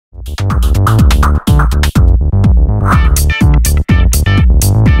Everybody,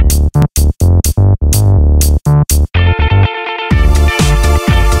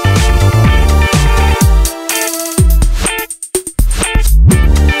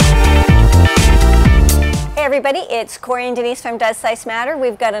 it's Corey and Denise from Does Size Matter.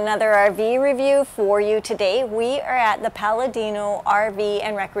 We've got another RV review for you today. We are at the Palladino RV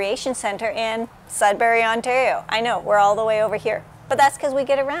and Recreation Center in Sudbury, Ontario. I know, we're all the way over here, but that's because we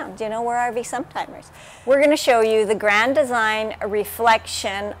get around, you know, we're RV sometimers. We're going to show you the Grand Design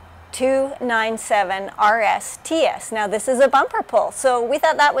Reflection 297 RS TS. Now this is a bumper pull, so we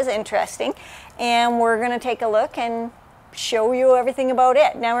thought that was interesting, and we're going to take a look and show you everything about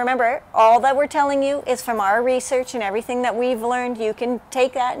it. Now remember, all that we're telling you is from our research and everything that we've learned. You can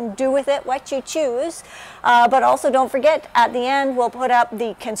take that and do with it what you choose, but also don't forget, at the end we'll put up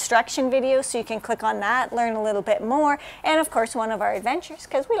the construction video so you can click on that, learn a little bit more, and of course one of our adventures,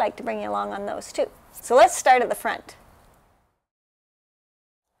 because we like to bring you along on those too. So let's start at the front.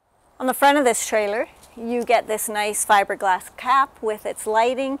 On the front of this trailer you get this nice fiberglass cap with its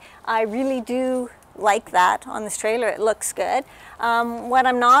lighting. I really do like that on this trailer. It looks good. What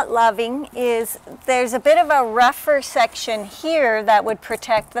I'm not loving is there's a bit of a rougher section here that would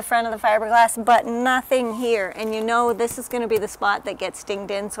protect the front of the fiberglass, but nothing here, and you know this is going to be the spot that gets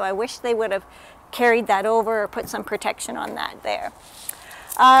dinged in, so I wish they would have carried that over or put some protection on that there.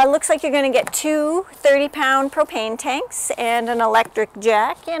 Looks like you're going to get two 30-pound propane tanks and an electric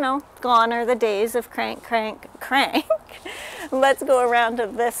jack. You know, gone are the days of crank, crank, crank. Let's go around to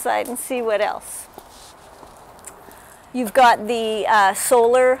this side and see what else. You've got the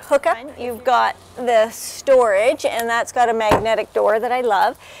solar hookup, you've got the storage, and that's got a magnetic door that I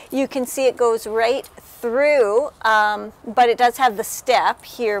love. You can see it goes right through, but it does have the step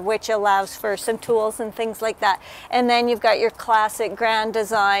here which allows for some tools and things like that. And then you've got your classic Grand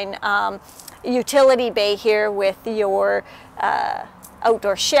Design utility bay here with your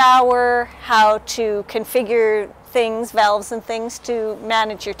outdoor shower, how to configure things, valves and things to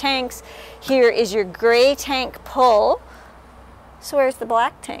manage your tanks. Here is your gray tank pull. So where's the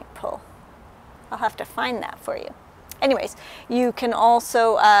black tank pull? I'll have to find that for you. Anyways, you can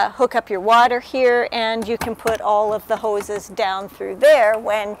also hook up your water here, and you can put all of the hoses down through there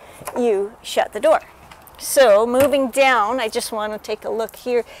when you shut the door. So moving down, I just want to take a look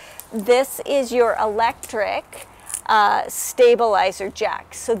here. This is your electric stabilizer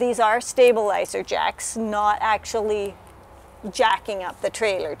jacks. So these are stabilizer jacks, not actually jacking up the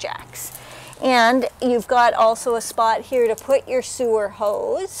trailer jacks. And you've got also a spot here to put your sewer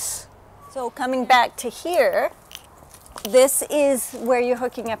hose. So coming back to here, this is where you're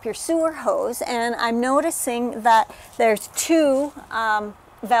hooking up your sewer hose, and I'm noticing that there's two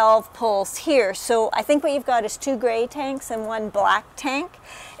valve pulls here. So I think what you've got is two gray tanks and one black tank,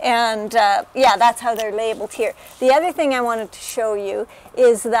 and yeah, that's how they're labeled here. The other thing I wanted to show you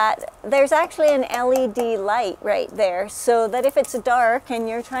is that there's actually an LED light right there, so that if it's dark and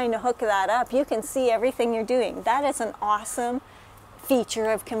you're trying to hook that up, you can see everything you're doing. That is an awesome feature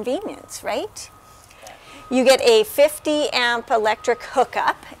of convenience, right? You get a 50 amp electric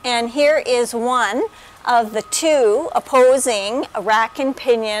hookup, and here is one of the two opposing rack and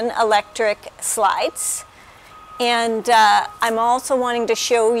pinion electric slides. And I'm also wanting to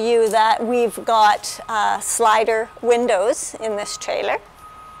show you that we've got slider windows in this trailer,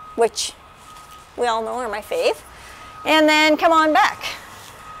 which we all know are my fave. And then come on back.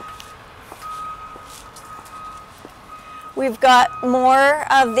 We've got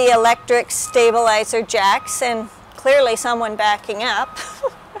more of the electric stabilizer jacks, and clearly someone backing up.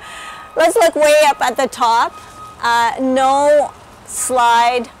 Let's look way up at the top. No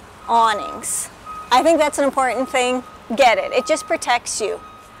slide awnings. I think that's an important thing. Get it. It just protects you.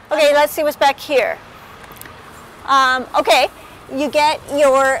 Okay, let's see what's back here. Okay, you get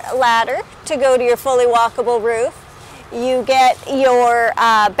your ladder to go to your fully walkable roof. You get your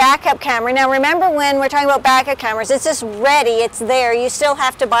backup camera. Now remember, when we're talking about backup cameras, it's just ready, it's there. You still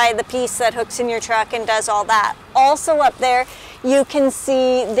have to buy the piece that hooks in your truck and does all that. Also up there, you can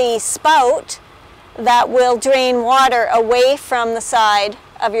see the spout that will drain water away from the side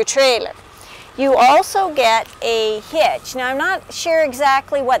of your trailer. You also get a hitch. Now I'm not sure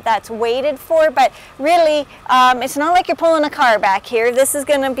exactly what that's weighted for, but really it's not like you're pulling a car back here. This is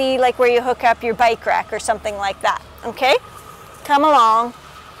going to be like where you hook up your bike rack or something like that. Okay, come along.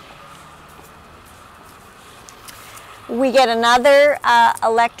 We get another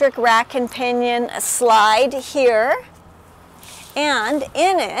electric rack and pinion slide here, and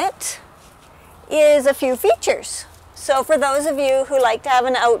in it is a few features. So for those of you who like to have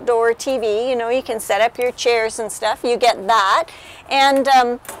an outdoor TV, you know, you can set up your chairs and stuff, you get that. And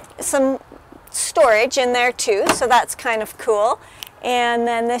some storage in there too, so that's kind of cool. And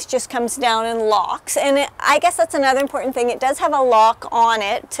then this just comes down and locks. And I guess that's another important thing. It does have a lock on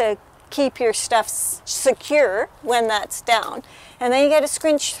it to keep your stuff secure when that's down. And then you got to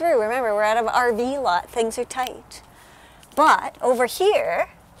scrunch through. Remember, we're out of RV lot. Things are tight. But over here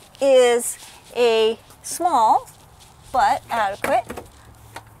is a small but adequate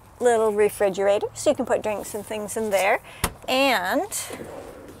little refrigerator. So you can put drinks and things in there. And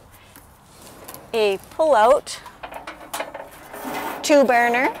a pull-out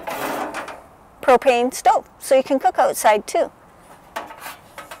 2-burner propane stove. So you can cook outside too.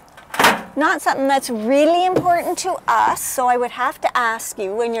 Not something that's really important to us, so I would have to ask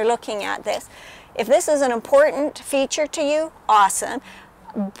you when you're looking at this, if this is an important feature to you, awesome.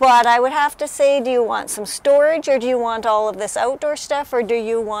 But I would have to say, do you want some storage, or do you want all of this outdoor stuff, or do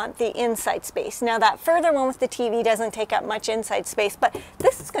you want the inside space? Now that further one with the TV doesn't take up much inside space, but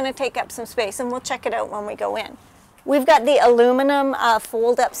this is going to take up some space, and we'll check it out when we go in. We've got the aluminum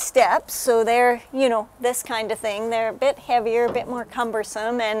fold-up steps, so they're, you know, this kind of thing. They're a bit heavier, a bit more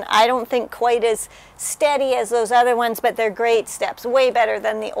cumbersome, and I don't think quite as steady as those other ones, but they're great steps, way better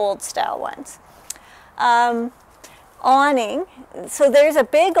than the old style ones. Awning, so there's a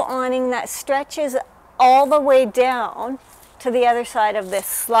big awning that stretches all the way down to the other side of this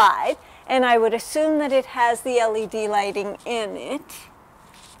slide, and I would assume that it has the LED lighting in it,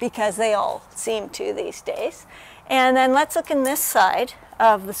 because they all seem to these days. And then let's look in this side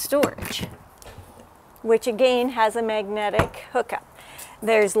of the storage, which again has a magnetic hookup.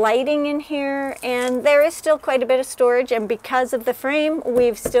 There's lighting in here, and there is still quite a bit of storage, and because of the frame,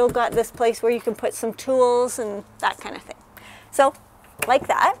 we've still got this place where you can put some tools and that kind of thing. So, like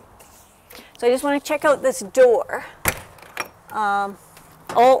that. So I just want to check out this door.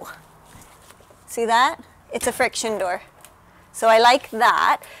 Oh, see that? It's a friction door. So I like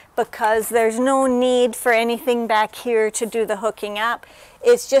that because there's no need for anything back here to do the hooking up.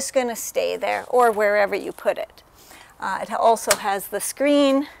 It's just going to stay there or wherever you put it. It also has the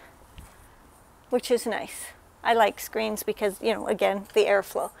screen, which is nice. I like screens because, you know, again, the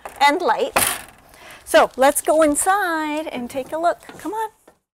airflow and light. So let's go inside and take a look. Come on.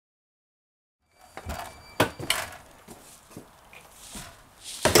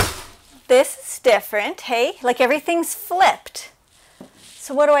 This is different, hey? Like everything's flipped.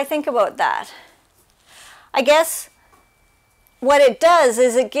 So what do I think about that? I guess what it does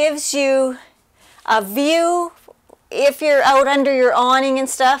is it gives you a view if you're out under your awning and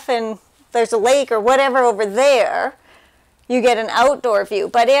stuff and there's a lake or whatever over there, you get an outdoor view.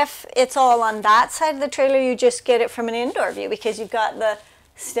 But if it's all on that side of the trailer, you just get it from an indoor view because you've got the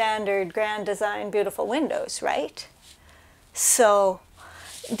standard Grand Design beautiful windows, right? So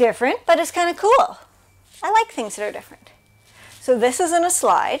different, but it's kind of cool. I like things that are different. So this is in a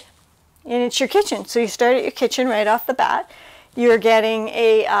slide, and it's your kitchen. So you start at your kitchen right off the bat. You're getting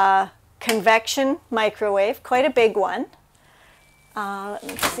a convection microwave, quite a big one. Let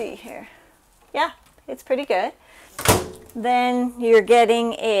me see here. Yeah, it's pretty good. Then you're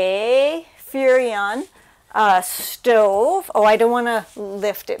getting a Furrion stove. Oh, I don't want to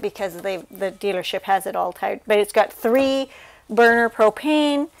lift it because the dealership has it all tied, but it's got 3 burner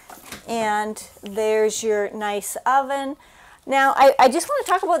propane, and there's your nice oven. Now I just want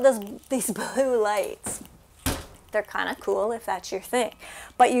to talk about these blue lights. They're kind of cool if that's your thing,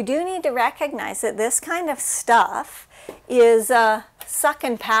 but you do need to recognize that this kind of stuff is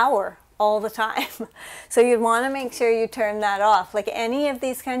sucking power all the time. So you'd want to make sure you turn that off. Like any of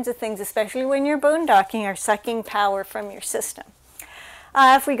these kinds of things, especially when you're boondocking, are sucking power from your system.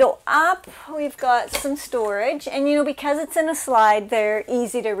 If we go up, we've got some storage, and you know, because it's in a slide, they're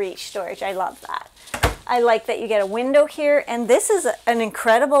easy to reach storage. I love that. I like that you get a window here, and this is an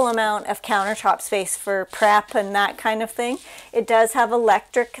incredible amount of countertop space for prep and that kind of thing. It does have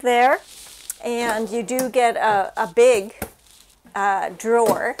electric there, and you do get a big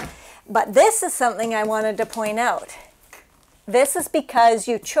drawer, but this is something I wanted to point out. This is because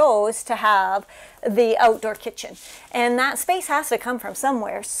you chose to have the outdoor kitchen, and that space has to come from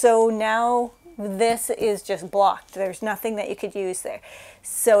somewhere. So now this is just blocked. There's nothing that you could use there.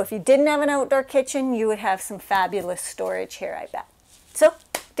 So if you didn't have an outdoor kitchen, you would have some fabulous storage here, I bet. So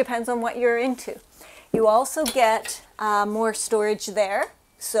depends on what you're into. You also get more storage there,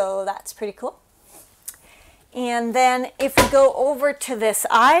 so that's pretty cool. And then if we go over to this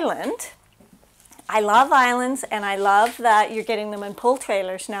island, I love islands, and I love that you're getting them in pull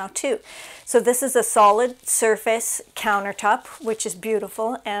trailers now too. So this is a solid surface countertop, which is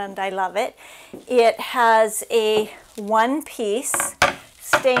beautiful, and I love it. It has a one-piece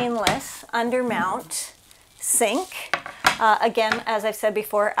stainless undermount sink. Again, as I've said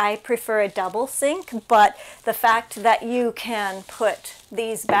before, I prefer a double sink, but the fact that you can put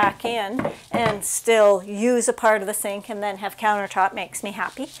these back in and still use a part of the sink and then have countertop makes me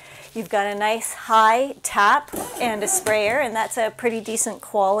happy. You've got a nice high tap and a sprayer, and that's a pretty decent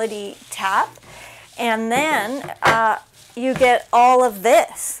quality tap. And then you get all of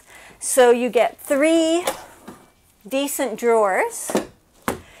this. So you get 3 decent drawers,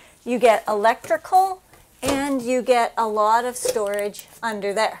 you get electrical, and you get a lot of storage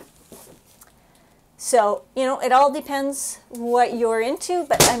under there. So, you know, it all depends what you're into,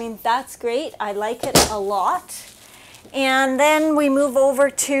 but I mean, that's great. I like it a lot. And then we move over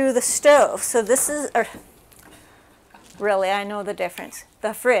to the stove. So this is, really, I know the difference,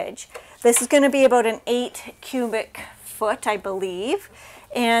 the fridge. This is going to be about an 8 cubic foot, I believe,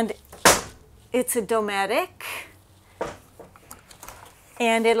 and it's a Dometic,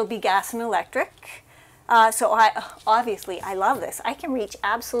 and it'll be gas and electric. So obviously I love this. I can reach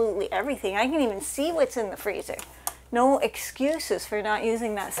absolutely everything. I can even see what's in the freezer. No excuses for not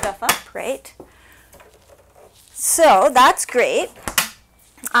using that stuff up, right? So that's great.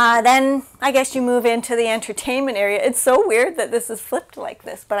 Then I guess you move into the entertainment area. It's so weird that this is flipped like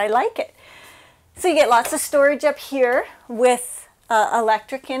this, but I like it. So you get lots of storage up here with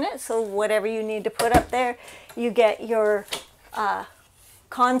electric in it, so whatever you need to put up there. You get your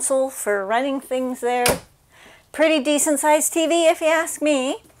console for running things there. Pretty decent sized TV if you ask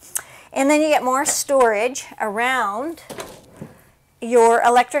me. And then you get more storage around your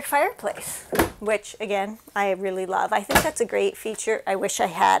electric fireplace, which again, I really love. I think that's a great feature. I wish I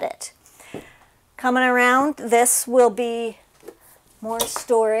had it. Coming around, this will be more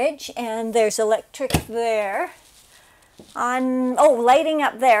storage, and there's electric there. Oh, lighting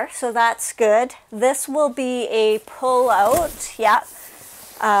up there, so that's good. This will be a pull-out, yeah,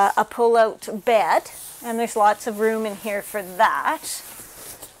 a pull-out bed, and there's lots of room in here for that.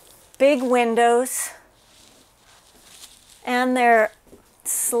 Big windows, and they're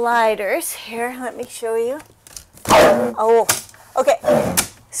sliders. Here, let me show you. Oh, okay,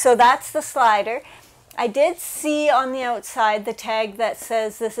 so that's the slider. I did see on the outside the tag that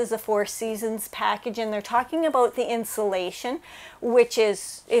says this is a 4 Seasons package, and they're talking about the insulation, which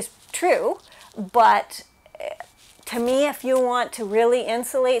is true, but to me, if you want to really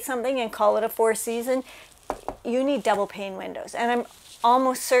insulate something and call it a 4 Season, you need double pane windows, and I'm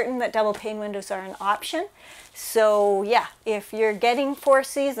almost certain that double pane windows are an option. So yeah, if you're getting 4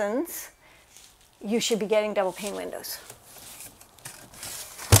 Seasons, you should be getting double pane windows.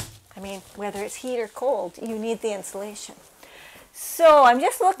 I mean, whether it's heat or cold, you need the insulation. So I'm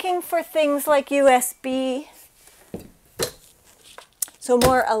just looking for things like USB. So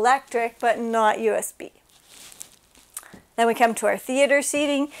more electric, but not USB. Then we come to our theater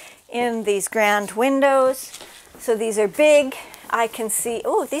seating in these grand windows. So these are big. I can see,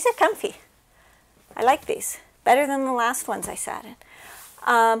 oh, these are comfy. I like these. Better than the last ones I sat in.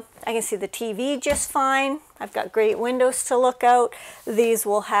 I can see the TV just fine. I've got great windows to look out. These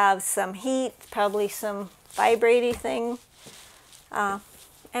will have some heat, probably some vibrating thing. And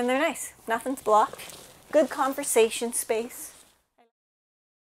they're nice. Nothing's blocked. Good conversation space.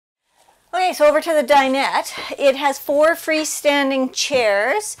 Okay, so over to the dinette. It has 4 freestanding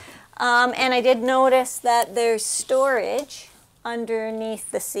chairs. And I did notice that there's storage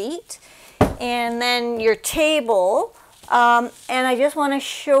underneath the seat. And then your table. And I just want to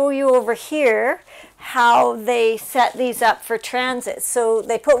show you over here how they set these up for transit. So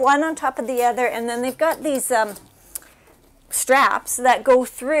they put one on top of the other, and then they've got these straps that go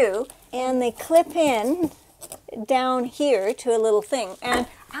through, and they clip in down here to a little thing. And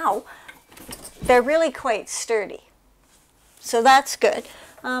ow, they're really quite sturdy. So that's good.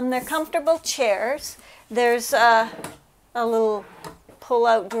 They're comfortable chairs. There's a little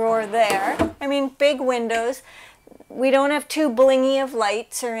pull-out drawer there. I mean, big windows. We don't have too blingy of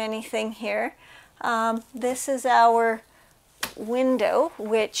lights or anything here. This is our window,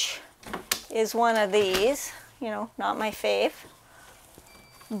 which is one of these. You know, not my fave,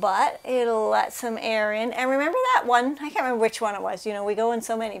 but it'll let some air in. And remember that one? I can't remember which one it was. You know, we go in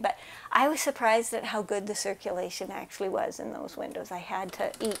so many, but I was surprised at how good the circulation actually was in those windows. I had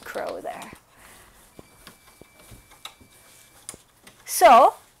to eat crow there.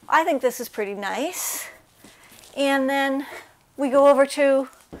 So I think this is pretty nice. And then we go over to,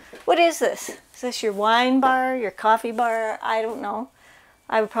 what is this? Is this your wine bar, your coffee bar? I don't know.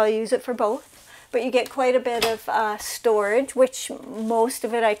 I would probably use it for both. But you get quite a bit of storage, which most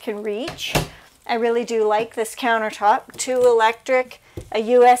of it I can reach. I really do like this countertop. 2 electric, a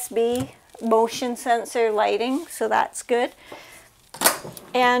USB, motion sensor lighting, so that's good.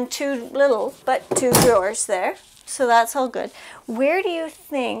 And 2 little, but 2 drawers there. So that's all good. Where do you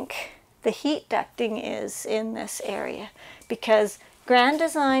think the heat ducting is in this area? Because Grand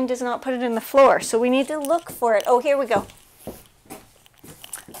Design does not put it in the floor, so we need to look for it. Oh, here we go.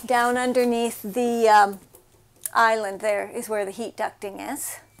 Down underneath the island there is where the heat ducting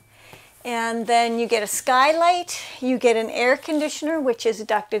is. And then you get a skylight, you get an air conditioner, which is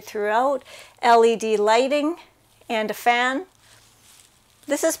ducted throughout, LED lighting, and a fan.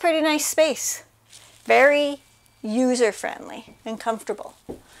 This is pretty nice space. Very user-friendly and comfortable.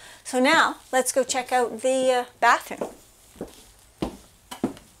 So now, let's go check out the bathroom.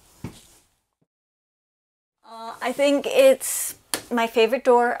 I think it's my favorite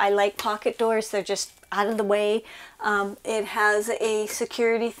door. I like pocket doors. They're just out of the way. It has a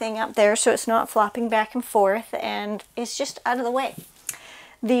security thing up there so it's not flopping back and forth, and it's just out of the way.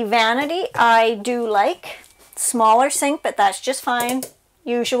 The vanity I do like. Smaller sink, but that's just fine.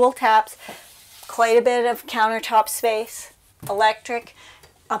 Usual taps. Quite a bit of countertop space. Electric.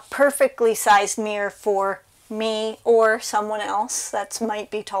 A perfectly sized mirror for me or someone else that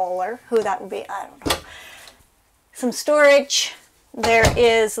might be taller. Who that would be, I don't know. Some storage. There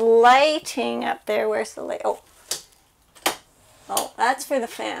is lighting up there. Where's the light? Oh, that's for the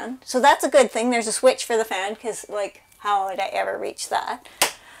fan. So that's a good thing. There's a switch for the fan because, like, how would I ever reach that?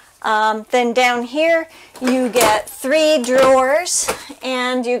 Then down here you get 3 drawers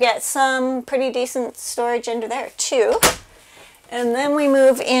and you get some pretty decent storage under there too. And then we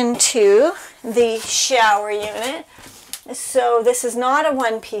move into the shower unit. So this is not a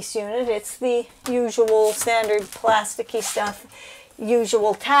one-piece unit. It's the usual standard plasticky stuff.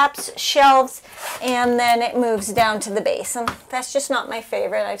 Usual taps, shelves, and then it moves down to the basin. That's just not my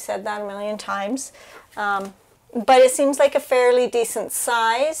favorite. I've said that a million times. But it seems like a fairly decent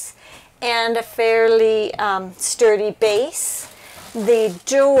size and a fairly sturdy base. The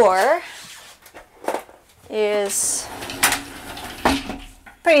door is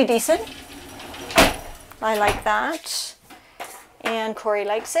pretty decent. I like that. And Corey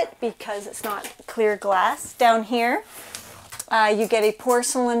likes it because it's not clear glass. Down here, you get a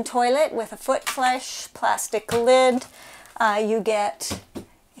porcelain toilet with a foot flush, plastic lid. You get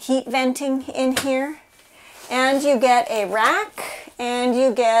heat venting in here. And you get a rack, and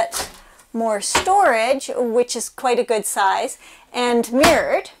you get more storage, which is quite a good size, and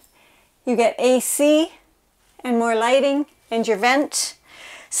mirrored. You get AC and more lighting and your vent.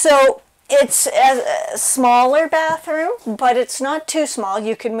 So it's a smaller bathroom, but it's not too small.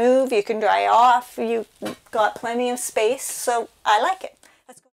 You can move, you can dry off, you've got plenty of space, so I like it.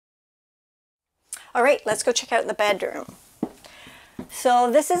 Let's go. All right, let's go check out the bedroom.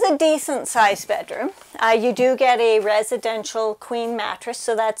 So this is a decent sized bedroom. You do get a residential queen mattress,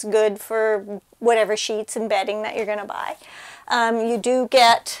 so that's good for whatever sheets and bedding that you're going to buy. You do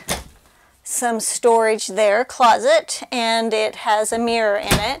get some storage there, closet, and it has a mirror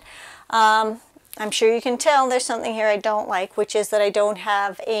in it. I'm sure you can tell there's something here I don't like, which is that I don't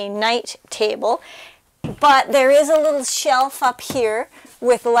have a night table. But there is a little shelf up here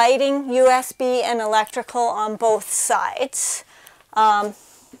with lighting, USB, and electrical on both sides.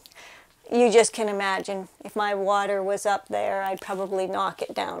 You just can imagine if my water was up there, I'd probably knock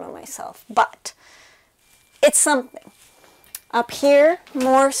it down on myself. But it's something. Up here,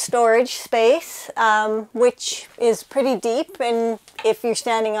 more storage space, which is pretty deep, and if you're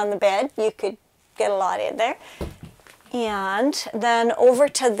standing on the bed, you could get a lot in there. And then over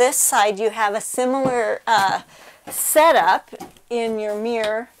to this side, you have a similar setup in your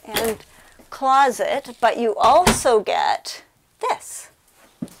mirror and closet, but you also get this,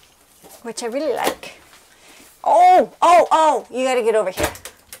 which I really like. Oh, you gotta get over here.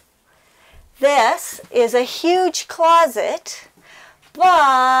 This is a huge closet,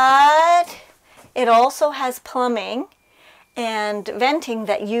 but it also has plumbing and venting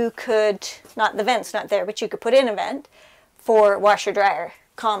that you could, not the vent's not there, but you could put in a vent for washer dryer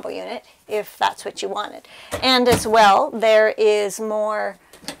combo unit if that's what you wanted. And as well, there is more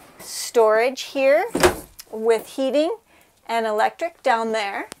storage here with heating and electric down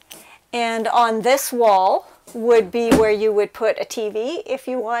there. And on this wall would be where you would put a TV if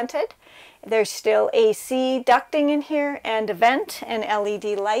you wanted. There's still AC ducting in here and a vent and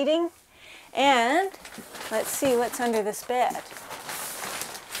LED lighting. And let's see what's under this bed,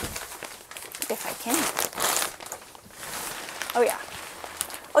 if I can. Oh yeah.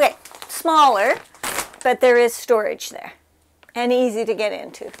 Okay, smaller, but there is storage there and easy to get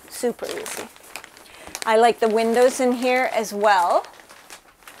into, super easy. I like the windows in here as well.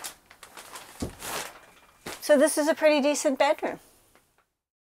 So this is a pretty decent bedroom.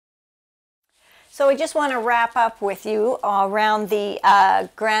 So I just want to wrap up with you around the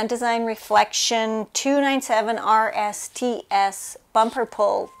Grand Design Reflection 297 RSTS bumper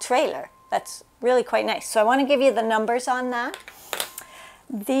pull trailer. That's really quite nice. So I want to give you the numbers on that.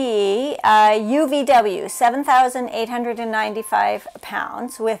 The UVW, 7,895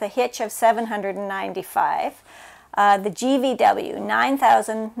 pounds with a hitch of 795. The GVW,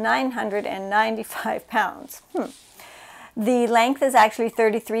 9,995 pounds. The length is actually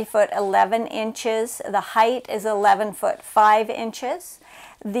 33 foot 11 inches. The height is 11 foot 5 inches.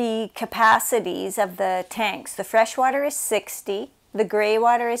 The capacities of the tanks, the freshwater is 60, the gray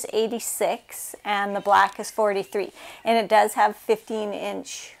water is 86, and the black is 43. And it does have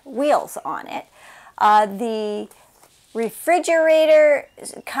 15-inch wheels on it. The refrigerator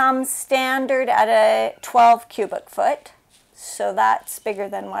comes standard at a 12 cubic foot, so that's bigger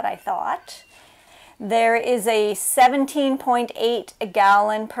than what I thought. There is a 17.8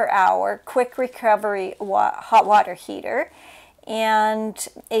 gallon per hour quick recovery hot water heater and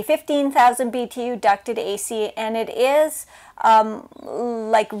a 15,000 BTU ducted AC, and it is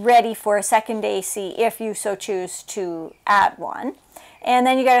like ready for a second AC if you so choose to add one. And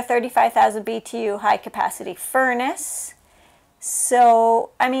then you got a 35,000 BTU high capacity furnace.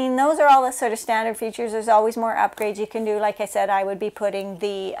 So, I mean, those are all the sort of standard features. There's always more upgrades you can do. Like I said, I would be putting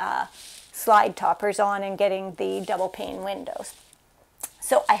the slide toppers on and getting the double pane windows.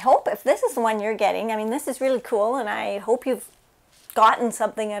 So I hope if this is the one you're getting, I mean, this is really cool, and I hope you've gotten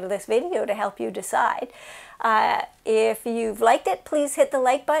something out of this video to help you decide. If you've liked it, please hit the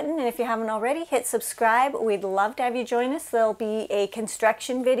like button, and if you haven't already, hit subscribe. We'd love to have you join us. There'll be a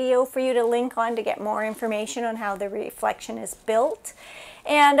construction video for you to link on to get more information on how the reflection is built.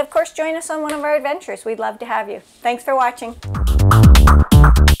 And of course, join us on one of our adventures. We'd love to have you. Thanks for watching.